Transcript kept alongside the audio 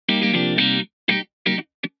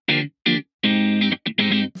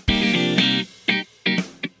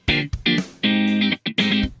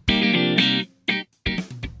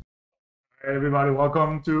everybody,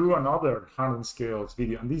 welcome to another Hardened Scales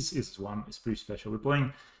video, and this is one is pretty special. We're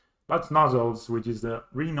playing Bud Nozzles, which is the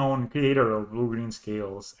renowned creator of blue-green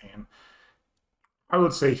scales, and I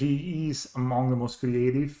would say he is among the most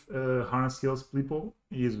creative Hardened Scales people.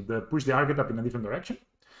 He is the push the archetype in a different direction,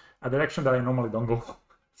 a direction that I normally don't go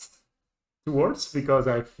towards because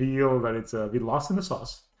I feel that it's a bit lost in the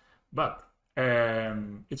sauce, but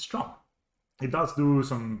it's strong. It does do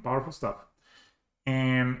some powerful stuff.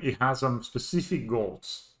 And it has some specific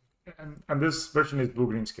goals, and this version is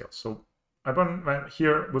blue-green scales. So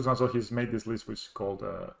here, also he's made this list, which is called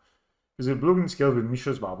is a blue-green scales with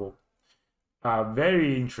Mishra's Bubble.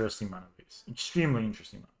 Very interesting mana base, extremely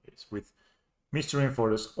interesting mana base with Mystery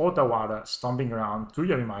Forest, Otawara, Stomping Ground, 2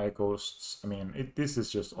 Yavimaya Coasts. I mean, this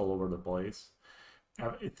is just all over the place.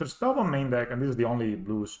 It's a spell on main deck, and this is the only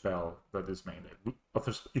blue spell that is main deck.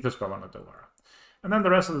 Ether spell on Otawara. And then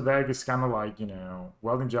the rest of the deck is kind of like, you know,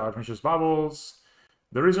 Welding Jars, Mishra's Bubbles.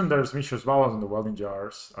 The reason there's Mishra's Bubbles and the Welding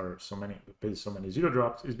Jars are so many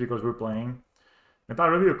 0-drops is because we're playing Metal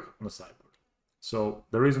Rebuke on the sideboard. So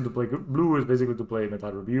the reason to play blue is basically to play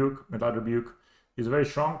Metal Rebuke. Metal Rebuke is a very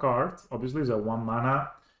strong card. Obviously, it's a 1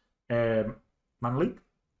 mana mana leak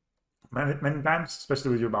many times,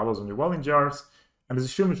 especially with your Bubbles and your Welding Jars. And it's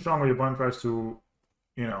extremely strong when your opponent tries to,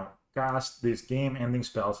 you know, cast these game-ending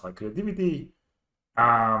spells like Creativity,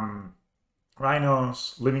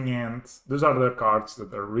 Rhinos, Living End. Those are the cards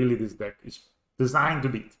that are really this deck is designed to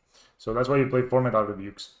beat. So that's why you play 4 Metal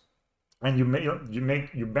Rebukes, and you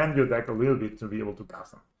bend your deck a little bit to be able to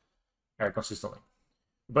cast them consistently.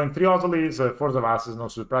 Playing 3 Autolis, Force of Asses, no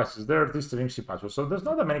surprises there. This streams patches. So there's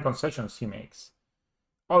not that many concessions he makes,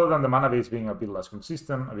 other than the mana base being a bit less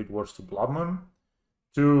consistent, a bit worse to Blood Moon,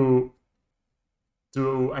 and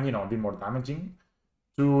you know, a bit more damaging,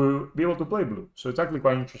 to be able to play blue. So it's actually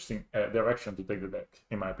quite interesting direction to take the deck,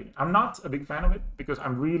 in my opinion. I'm not a big fan of it because I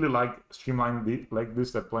really like streamlined like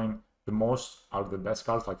this, that playing the most out of the best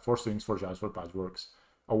cards, like 4 Strings, 4 Jars, 4 Patchworks,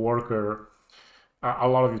 a Worker, a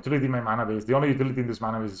lot of utility in my mana base. The only utility in this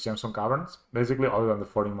mana base is Gemstone Caverns, basically, other than the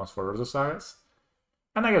 14 months for Urza Sagas.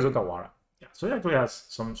 And I guess Otawara. Yeah, so it actually has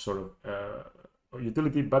some sort of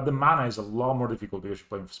utility, but the mana is a lot more difficult because you're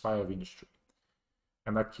playing Spy of Industry.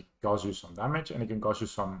 And that can cause you some damage, and it can cause you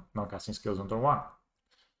some non-casting skills on turn 1.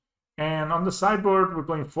 And on the sideboard, we're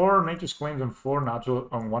playing 4 Nature's Claims and 1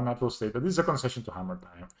 natural state. But this is a concession to Hammer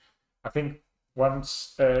Time. I think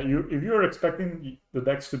once if you're expecting the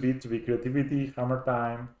decks to be Creativity, Hammer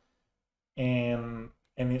Time, and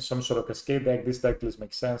some sort of Cascade deck, this deck list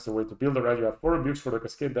makes sense. The way to build the rest, you have 4 Rebukes for the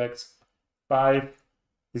Cascade decks, 5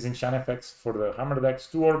 Disenchant effects for the Hammer decks,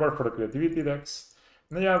 2 Orbar for the Creativity decks.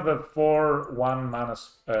 And then you have the 4 1-mana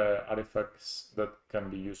artifacts that can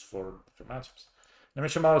be used for different matchups. The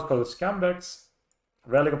mission models called the Scam decks,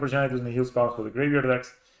 Relic Opportunities and the Heal spells for the Graveyard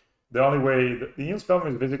decks. The only way the Heal spell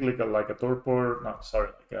is basically like a Torpor, like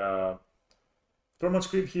a Tormod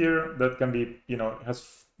Script here that can be, you know,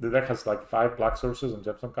 the deck has like 5 Black Sources and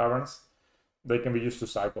Gemstone Caverns. They can be used to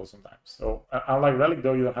cycle sometimes. So unlike Relic,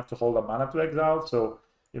 though, you don't have to hold a mana to exile, so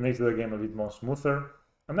it makes the game a bit more smoother.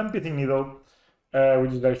 And then Pithing Needle,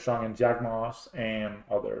 which is very strong in Jagmoss and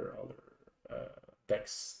other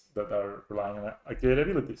decks that are relying on activated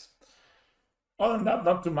abilities. Other than that,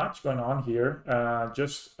 not too much going on here.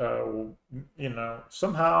 You know,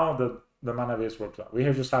 somehow the mana base works out. We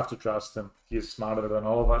just have to trust him. He's smarter than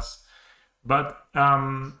all of us. But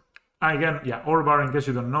again, yeah, Orbar, in case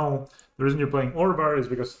you don't know, the reason you're playing Orbar is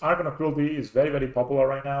because Archon of Cruelty is very, very popular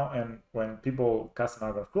right now, and when people cast an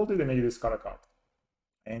Archon of Cruelty, they make you discard a card.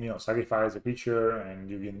 And, you know, sacrifice a creature, and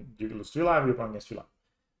you lose 3 life, your opponent gets 3 life.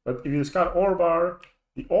 But if you discard Orbar,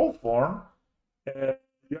 the old form,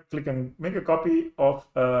 you actually can make a copy of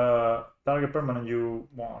target permanent you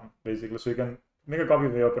want, basically. So you can make a copy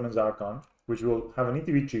of the opponent's Archon, which will have an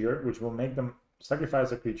ETB trigger, which will make them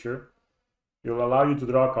sacrifice a creature. It will allow you to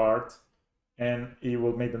draw a card, and it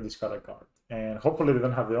will make them discard a card. And hopefully they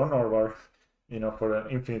don't have their own Orbar, you know, for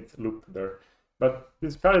an infinite loop there. But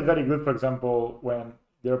this card is very good, for example, when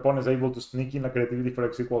their opponent is able to sneak in a Creativity for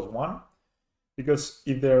X equals 1, because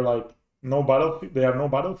if they're like they have no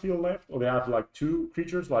battlefield left, or they have like 2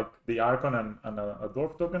 creatures like the Archon and a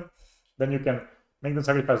Dwarf token, then you can make them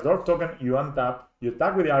sacrifice Dwarf token, you untap, you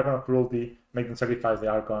attack with the Archon of Cruelty, make them sacrifice the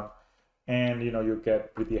Archon, and, you know, you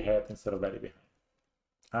get pretty ahead instead of very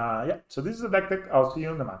behind. Yeah, so this is the deck. I'll see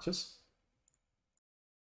you in the matches.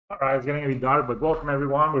 Alright, it's getting a bit dark, but welcome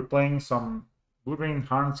everyone. We're playing some blue-green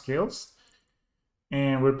Hardened Scales,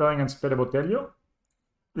 and we're playing against Pere Botelho.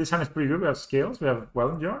 This hand is pretty good. We have Scales, we have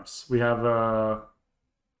Welding Jars, we have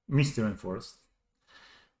Mystery Forest.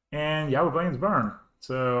 And yeah, we're playing against Burn.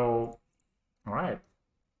 So All right.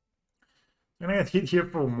 I'm gonna get hit here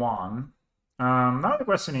for 1. Now the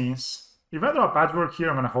question is, if I draw a patchwork here,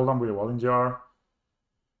 I'm gonna hold on with a Walling Jar.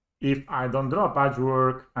 If I don't draw a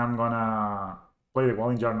patchwork, I'm gonna play the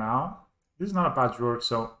Walling Jar now. This is not a patchwork,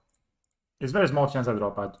 so it's very small chance I draw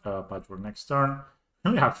a patchwork next turn. I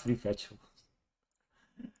only have 3 fetch.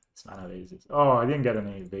 It's mana basics. Oh, I didn't get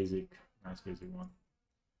any basic. Nice basic one.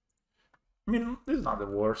 I mean, this is not the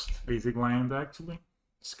worst basic land, actually.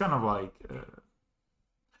 It's kind of like...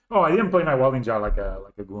 Oh, I didn't play my Welding Jar like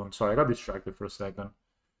a goon. Sorry, I got distracted for a second.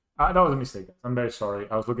 That was a mistake. I'm very sorry.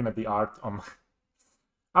 I was looking at the art on my...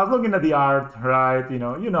 I was looking at the art, right? You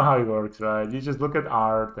know how it works, right? You just look at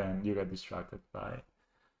art and you get distracted by,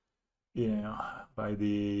 by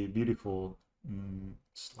the beautiful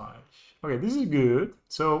slash. Okay, this is good.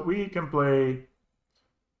 So we can play...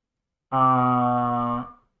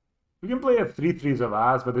 we can play a 3/3 of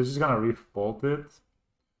As, but this is gonna Reef Bolt it.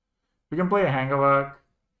 We can play a Hangavak.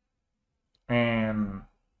 And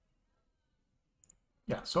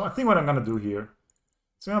yeah, so I think what I'm gonna do here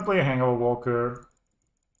is I'm gonna play a Hangover Walker.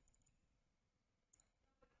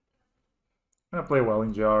 I'm gonna play a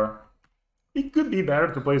Welling Jar. It could be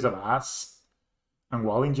better to play Zavas and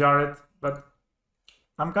Welling Jar it, but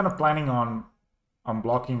I'm kind of planning on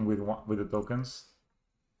blocking with the tokens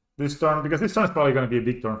this turn, because this turn is probably gonna be a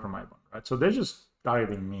big turn for my opponent, right? So they're just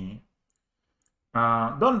targeting me.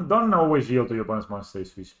 Don't always yield to your opponent's monster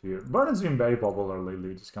Swiss Spear. Burn has been very popular lately,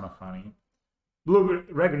 which is kind of funny.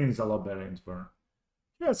 Red green is a lot better against Burn.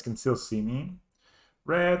 You guys can still see me.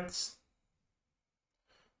 Red.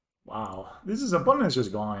 Wow, this is opponent is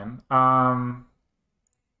just going.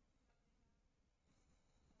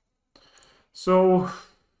 So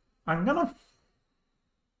I'm gonna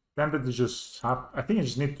tempted to just have. I think I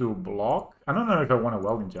just need to block. I don't know if I want a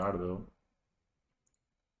Welding Jar though.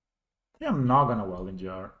 I think I'm not gonna Welding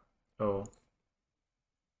Jar. Oh.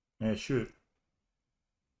 Yeah, shoot.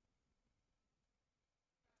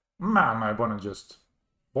 Man, my opponent just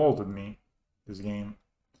bolted me this game.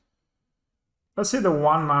 Let's say the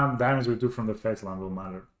 1-man damage we do from the fetch land will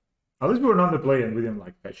matter. At least we were not the play and we didn't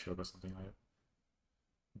like fetch shock or something like that.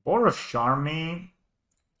 Boros Charmy.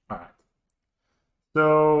 Alright.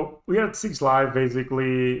 So we are at 6 life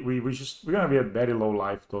basically. We're gonna be at very low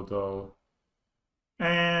life total.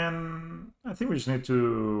 And I think we just need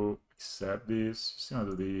to accept this. Just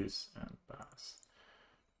gonna do this and pass.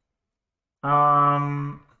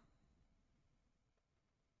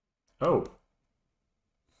 Oh.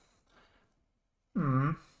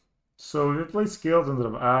 So we play skills instead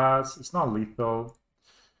of As. It's not lethal.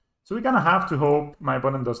 So we kind of have to hope my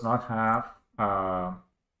opponent does not have.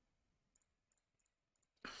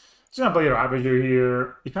 Just gonna play a Ravager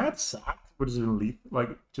here. If I had sacked, would it have been lethal?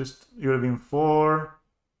 Like, just, it would have been 4.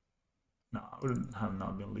 No, it wouldn't have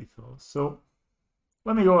not been lethal. So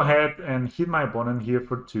let me go ahead and hit my opponent here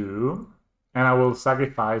for 2. And I will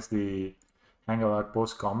sacrifice the Hangavak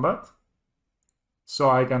post-combat, so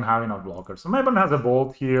I can have enough blockers. So my opponent has a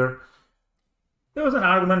Bolt here. There was an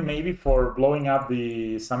argument maybe for blowing up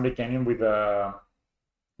the Sunday Canyon with the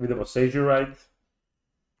Boseiju, right?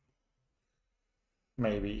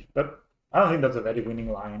 Maybe, but I don't think that's a very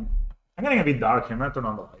winning line. I'm getting a bit dark here. I'm gonna turn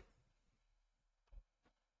on the light.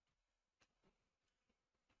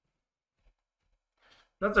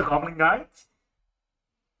 That's a Goblin Guide.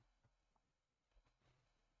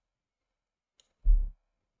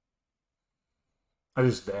 I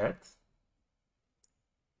just dead.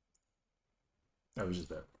 I was just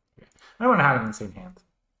dead. Okay. I want to have an insane hand.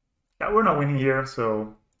 Yeah, we're not winning here,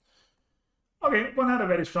 so... Okay, one had a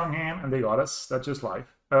very strong hand, and they got us. That's just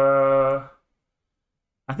life. I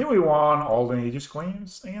think we won all the Aegis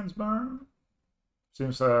claims against Burn.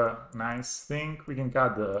 Seems a nice thing. We can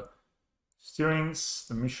cut the steerings,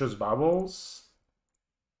 the Mishra's Bubbles.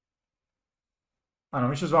 I don't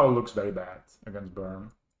know, Mishra's Bubble looks very bad against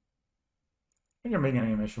Burn. I think I'm making an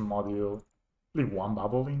animation module. Leave 1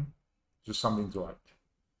 bubble in. Just something to like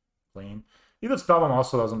plain. Either Spellbomb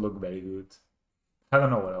also doesn't look very good. I don't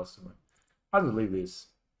know what else to do. I'll just leave this.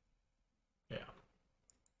 Yeah.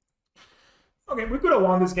 Okay, we could have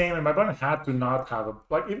won this game, and my opponent had to not have a...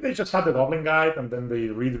 Like, if they just had the Goblin Guide and then they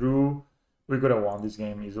redrew, we could have won this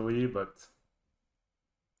game easily, but...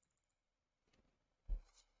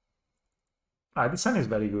 this hand is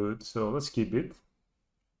very good, so let's keep it.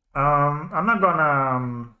 I'm not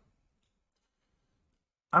gonna...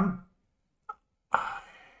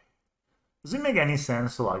 Does it make any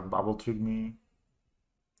sense to, like, bubble trick me?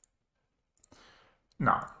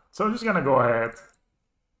 No. So I'm just gonna go ahead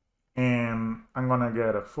and I'm gonna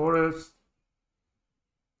get a forest.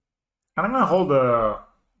 And I'm gonna hold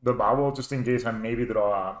the bubble just in case I maybe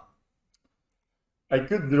draw I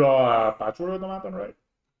could draw a patchwork automaton, right?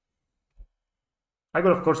 I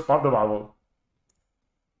could, of course, pop the bubble.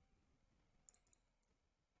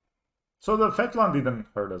 So the fetch land didn't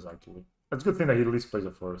hurt us, actually. It's a good thing that he at least plays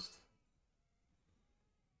it first.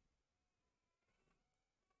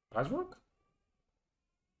 Patchwork?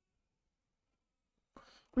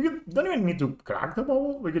 Don't even need to crack the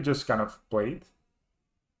bubble. We could just kind of play it.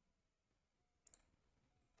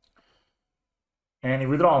 And if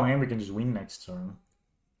we draw a land, we can just win next turn.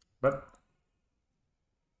 But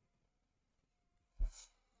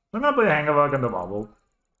I'm gonna play Hangavak and the bubble.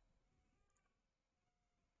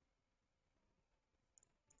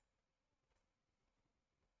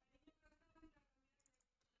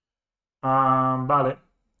 Vale.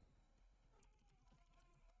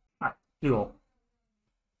 Ah, digo.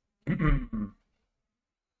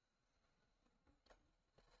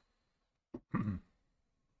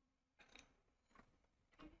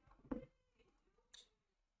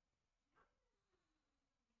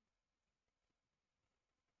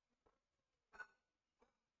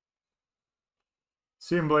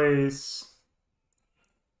 Simblaze.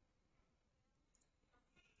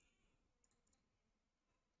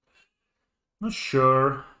 Not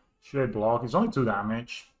sure. Should I block? It's only 2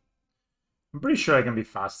 damage. I'm pretty sure I can be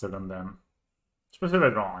faster than them. Especially if I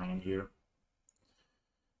draw land here.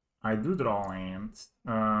 I do draw land.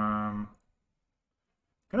 Can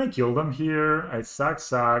I kill them here? I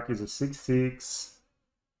sack. Is a 6/6.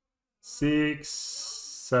 6,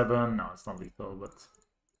 7. No, it's not lethal, but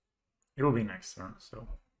it will be next turn, so.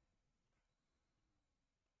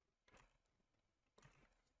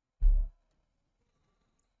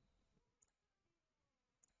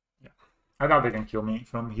 Yeah. I doubt they can kill me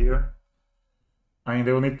from here. I mean,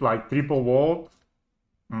 they will need like triple vault.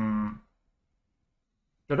 The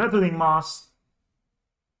Rattling Mass.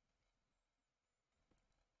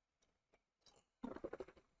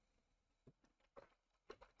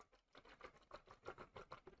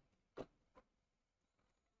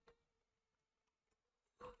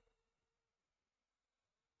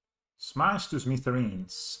 Smash to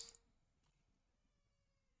smithereens.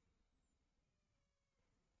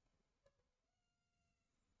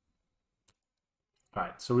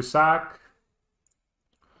 Right, so we sack.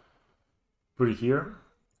 Put it here.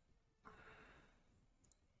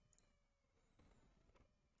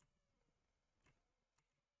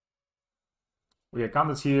 We have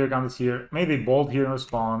counters here. Maybe bolt here in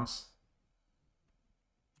response.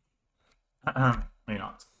 Maybe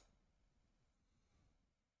not.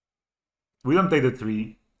 We don't take the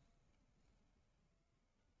 3.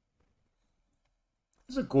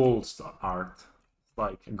 It's a cool art.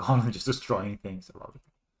 Like a goblin just destroying things. I love it.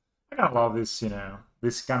 I kind of love this, you know,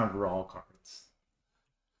 this kind of raw cards.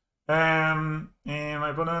 And my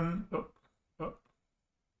opponent. Oh.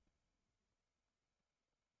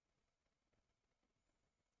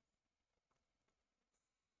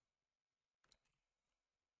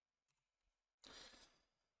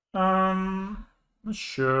 Not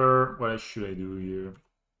sure what should I do here.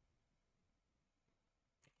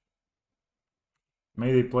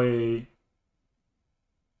 Maybe play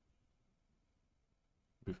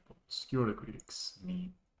with Skewer the Critics.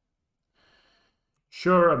 Me.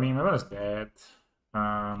 Sure, I mean my opponent's dead.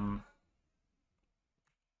 Oh,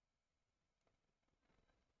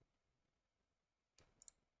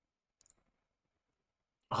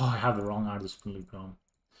 I have the wrong artist polygon.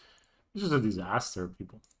 This is a disaster,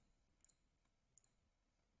 people.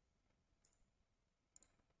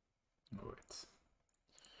 Alright.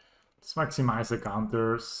 Let's maximize the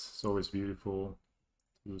counters. It's always beautiful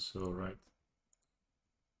to do so, right?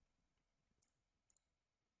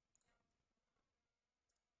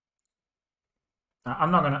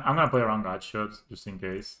 I'm gonna play around God shots just in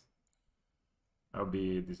case. That'll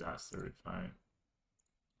be a disaster if I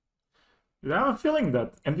have a feeling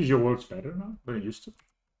that MTGO works better now than it used to.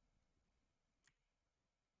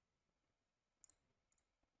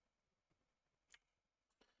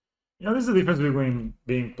 You know, this is the difference between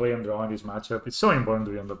being play and draw in this matchup. It's so important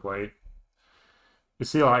to be on the play. You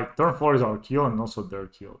see, like, turn 4 is our kill and also their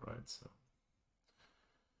kill, right? So,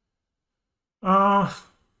 I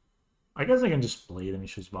guess I can just play the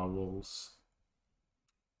Mishra's Bubbles.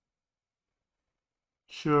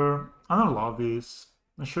 Sure, I don't love this.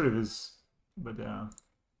 Not sure if it's, but yeah.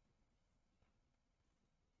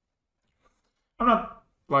 I'm not,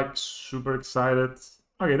 like, super excited.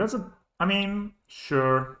 Okay, that's a, I mean,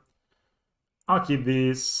 sure. I'll keep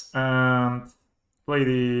this and play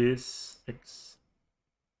this.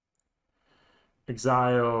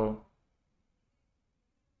 Exile.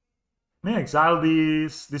 May I exile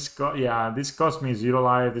this? This cost me 0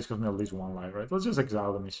 life. This cost me at least 1 life, right? Let's just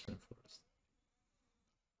exile the mission first.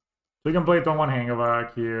 So we can play turn 1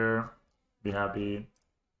 Hangavac here. Be happy.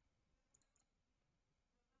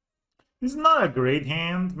 This is not a great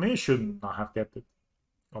hand. Maybe I should not have kept it.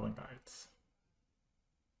 Goblin Guides.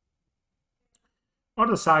 Or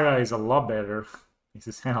the Saga is a lot better. Makes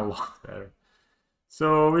this hand a lot better.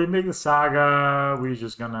 So we make the Saga. We're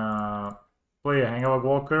just gonna play a Hangavac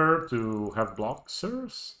Walker to have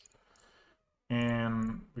blockers.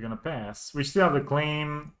 And we're gonna pass. We still have the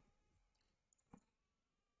claim.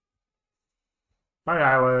 Fire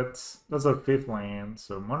Islet. That's our 5th land.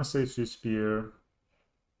 So Monastery Spear.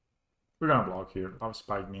 We're gonna block here. I'll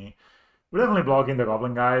spike me. We're definitely blocking the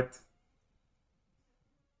Goblin Guide.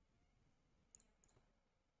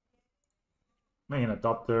 Making a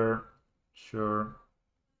Adopter. Sure.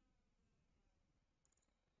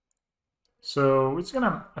 So it's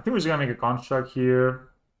gonna. I think we're just gonna make a construct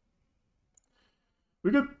here.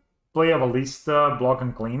 We could play a Ballista, block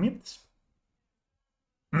and claim it.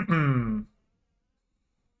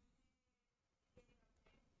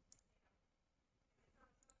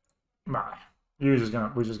 Nah, we're just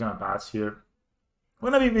gonna pass here. We're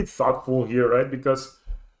gonna be a bit thoughtful here, right? Because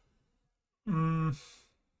 2,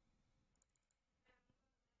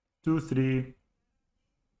 3.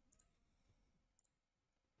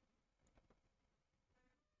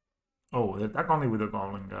 Oh, they attack only with a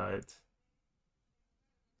Goblin Guide.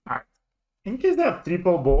 Alright. In case they have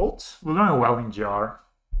triple bolt, we're going to Welling Jar.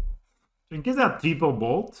 So in case they have triple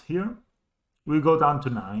bolt here, we go down to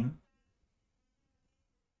 9.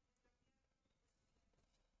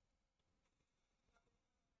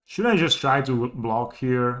 Should I just try to block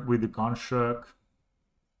here with the construct?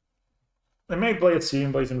 I may play a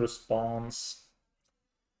Searing Blaze in response.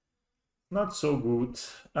 Not so good.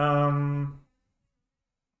 1,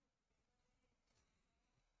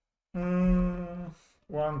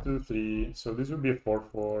 2, 3. So this would be a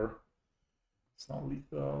 4/4. It's not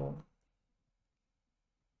lethal.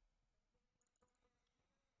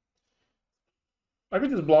 I could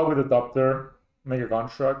just block with a Adopter, make a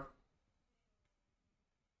construct.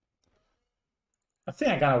 I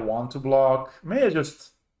think I kind of want to block. Maybe I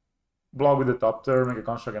just block with the Adopter, make a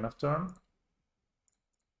construct enough turn.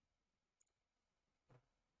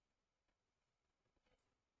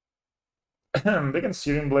 They can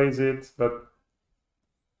Searing Blaze it, but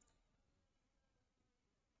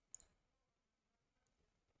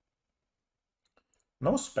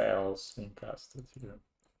no spells being casted here.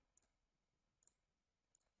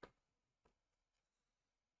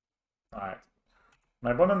 Alright.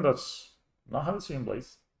 My opponent does not have a Searing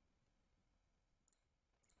Blaze.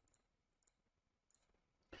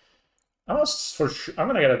 I'm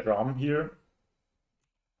gonna get a drum here.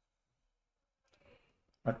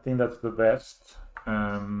 I think that's the best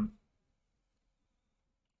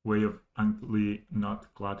way of actually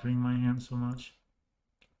not cluttering my hand so much.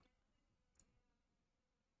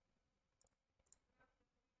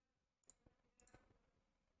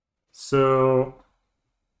 So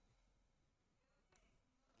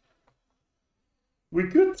we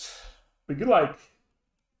could like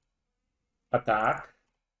attack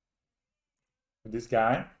with this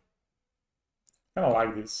guy. Kind of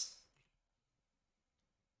like this.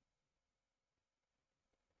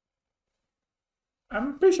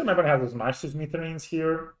 I'm pretty sure my opponent has as much as Mithrins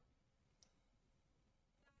here.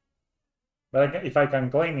 But if I can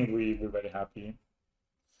claim it, we're very happy.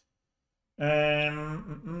 Yeah.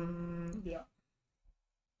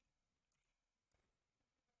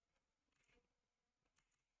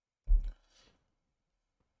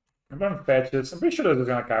 I'm gonna fetches. I'm pretty sure they're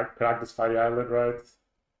gonna crack this Fiery Islet, right?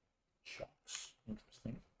 Shocks.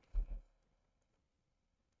 Interesting.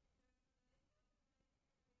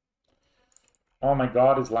 Oh my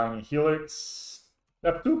god, it's lying in Helix.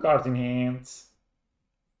 They have 2 cards in hand.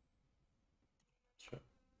 Sure.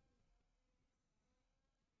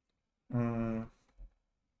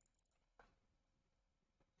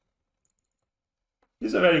 This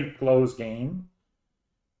is a very close game.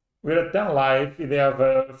 We're at 10 life. If they have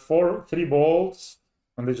 3 bolts,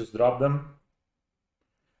 and they just drop them.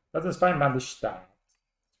 That's a Spine Bandage stat.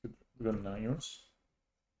 Good news.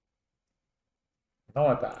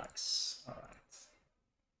 No attacks. Alright.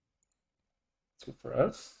 It's good for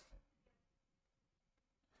us.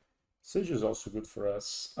 Sage is also good for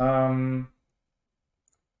us.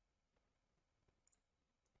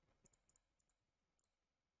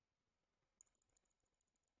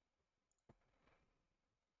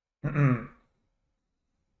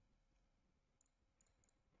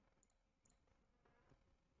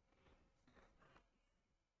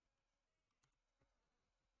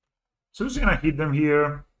 So just gonna hit them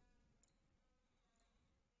here.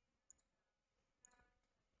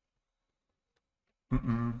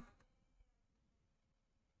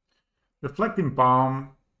 Deflecting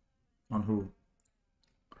Palm on who?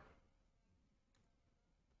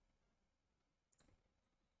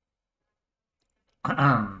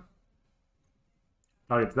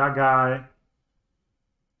 Target that guy.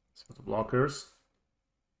 Let's go to blockers.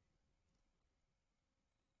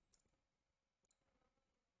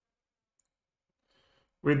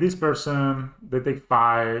 With this person, they take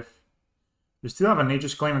 5. You still have a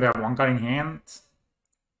Nature's Claim and they have 1 card in hand.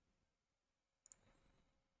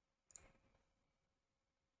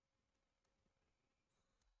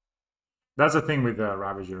 That's the thing with the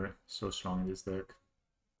Ravager, so strong in this deck.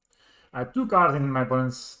 I have 2 cards in my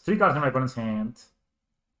opponent's, 3 cards in my opponent's hand.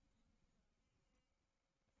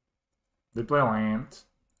 They play a land.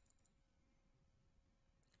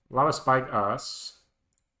 Lava Spike us.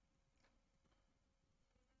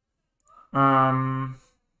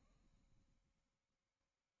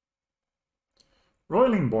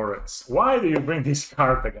 Roiling Boreas. Why do you bring this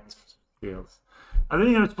card against fields? I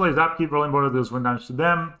think it plays upkeep. Rolling Boreas deals 1 damage to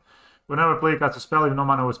them. Whenever a player casts a spell, if no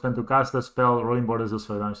mana was spent to cast a spell, Rolling Boreas deals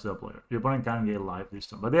 5 damage to the player. Your opponent can't get life this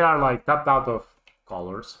turn. But they are like tapped out of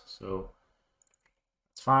colors, so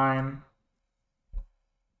it's fine.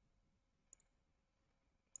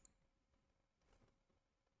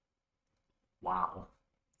 Wow.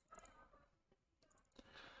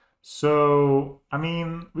 So, I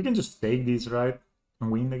mean, we can just take these, right?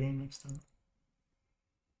 And win the game next time.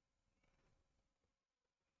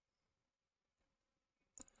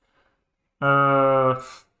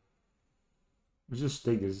 We just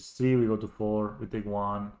take this 3, we go to 4, we take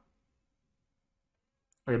 1.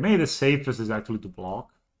 Okay, maybe the safest is actually to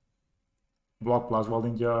block. Block plus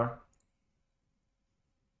Welding Jar.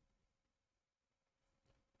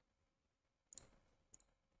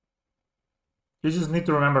 You just need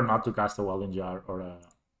to remember not to cast a Welding Jar or a...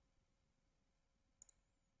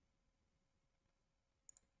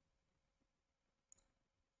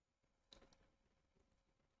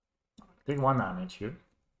 Take 1 damage here.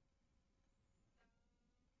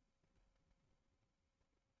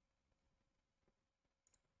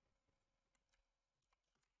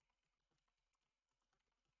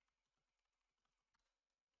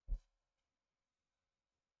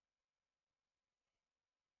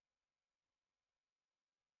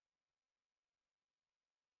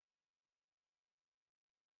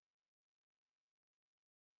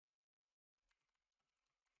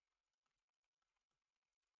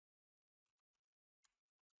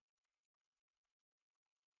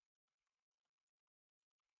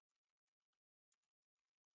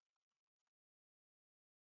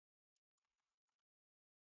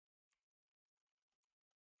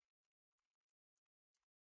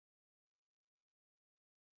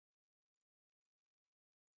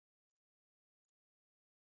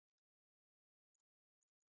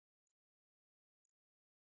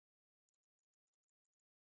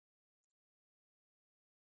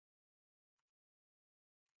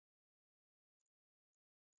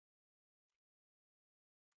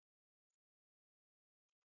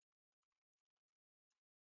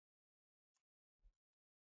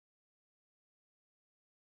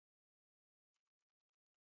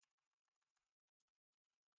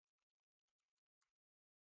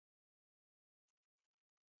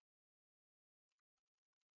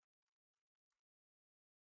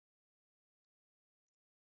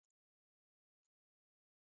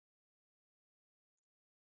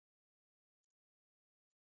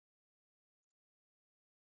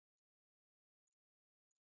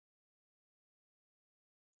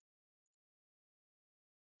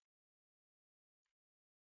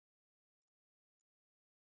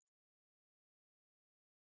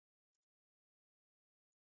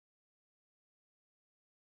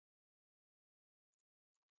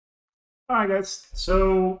 Alright guys,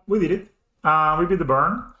 so we did it. We beat the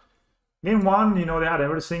burn. Game 1, you know, they had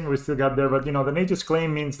everything, we still got there, but you know, the Nature's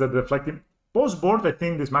Claim means that the deflecting... Post-board, I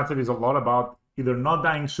think this matchup is a lot about either not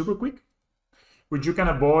dying super quick, which you can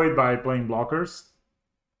avoid by playing blockers,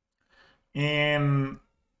 and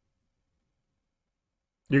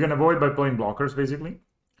you can avoid by playing blockers, basically.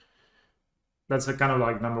 That's a kind of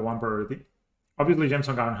like #1 priority. Obviously,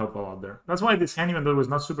 Jameson can't help a lot there. That's why this hand, even though it was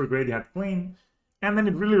not super great, he had clean, and then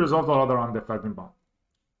it really resolved a lot around Deflecting Palm.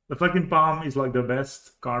 Deflecting Palm is like the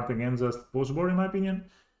best card against us post-board, in my opinion.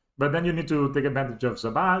 But then you need to take advantage of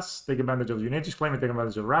Zabaz, take advantage of Nature's Claim, and take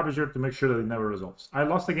advantage of Ravager to make sure that it never resolves. I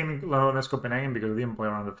lost the game in Lawrence Copenhagen because I didn't play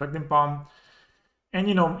around Deflecting Palm. And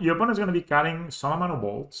you know, your opponent's going to be cutting some amount of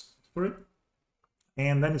bolts for it.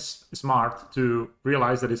 And then it's smart to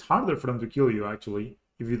realize that it's harder for them to kill you, actually,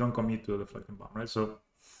 if you don't commit to a Deflecting Palm, right? So,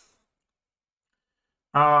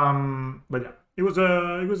 but yeah. it was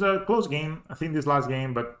a close game. I think this last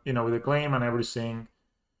game, but you know, with the claim and everything,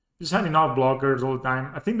 just had enough blockers all the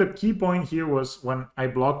time. I think the key point here was when I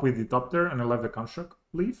blocked with the Disruptor and I left the construct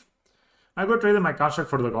leave. I got traded my construct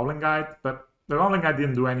for the Goblin Guide, but the Goblin Guide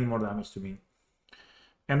didn't do any more damage to me.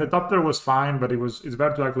 And the Disruptor was fine, but it's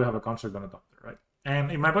better to actually have a construct than a Disruptor, right?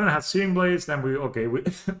 And if my opponent has Searing Blades, then we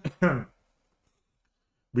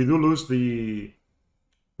we do lose we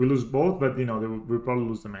lose both, but you know, we probably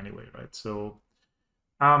lose them anyway, right? So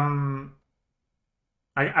I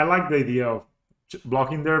like the idea of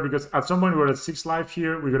blocking there, because at some point we were at 6 life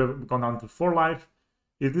here, we could have gone down to 4 life.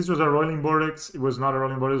 If this was a Rolling Vortex, it was not a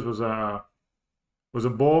Rolling Vortex, it was a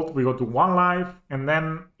Bolt, we go to 1 life, and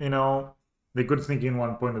then, you know, they could sneak in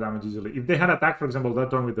 1 point of damage easily. If they had attacked, for example,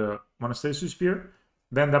 that turn with the Monastery Spear,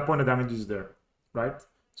 then that point of damage is there, right?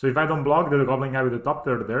 So if I don't block the Goblin Guy with the top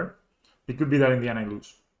third there, it could be that in the end I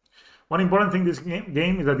lose. One important thing this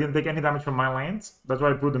game is I didn't take any damage from my lands. That's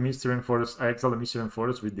why I put the Mystery Forest. I exiled the Mystery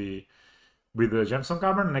Forest with the Gemstone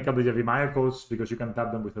Cavern, and I kept the Yavimaya codes because you can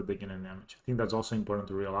tap them without taking any damage. I think that's also important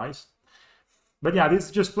to realize. But yeah,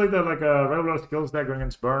 this just played like a regular skills deck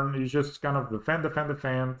against Burn. You just kind of defend.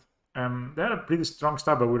 They had a pretty strong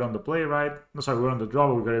start, but we're on the play, right? No, sorry, we're on the draw,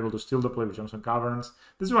 but we were able to steal the play with Gemstone Caverns.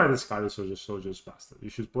 This is why this card is so just bastard. You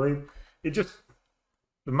should play it.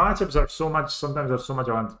 The matchups are sometimes are so much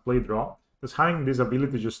around play draw. Because having this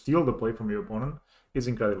ability to just steal the play from your opponent is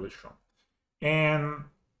incredibly strong. And,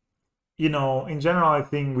 you know, in general, I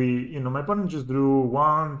think my opponent just drew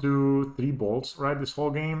 1, 2, 3 bolts, right, this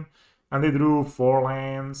whole game. And they drew 4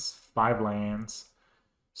 lands, 5 lands.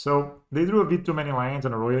 So they drew a bit too many lands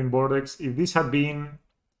and a Rolling Vortex. If this had been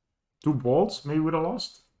 2 bolts, maybe we would have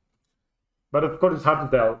lost. But of course, it's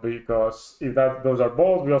hard to tell, because if those are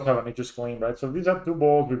bolts, we also have a Nature's Claim, right? So if these are 2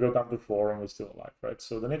 bolts, we go down to 4 and we're still alive, right?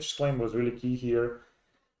 So the Nature's Claim was really key here.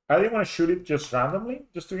 I didn't want to shoot it just randomly,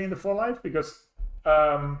 just to gain the 4 life, because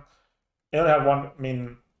I only have one. I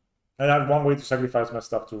mean, I have one way to sacrifice my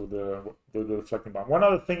stuff to the Deflecting Bomb. One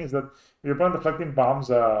other thing is that if your opponent Deflecting Bombs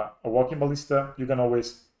a Walking Ballista, you can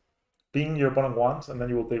always ping your opponent once, and then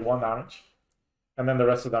you will take 1 damage, and then the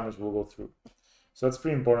rest of the damage will go through. So it's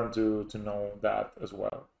pretty important to know that as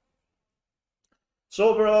well. So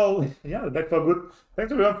overall, yeah, the deck felt good.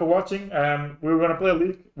 Thanks everyone for watching. We're going to play a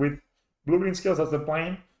league with Blue-Green Skills as the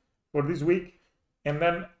plan for this week. And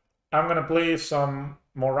then I'm going to play some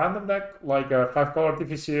more random deck, like a 5-color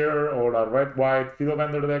Artificier or a red-white Fiddle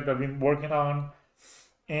Vendor deck that I've been working on.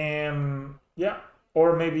 And yeah,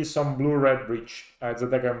 or maybe some blue-red Breach. It's a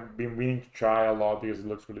deck I've been meaning to try a lot because it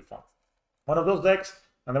looks really fun. One of those decks.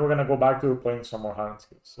 And then we're going to go back to playing some more Hardened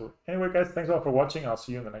skills. So anyway, guys, thanks a lot for watching. I'll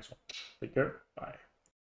see you in the next one. Take care. Bye.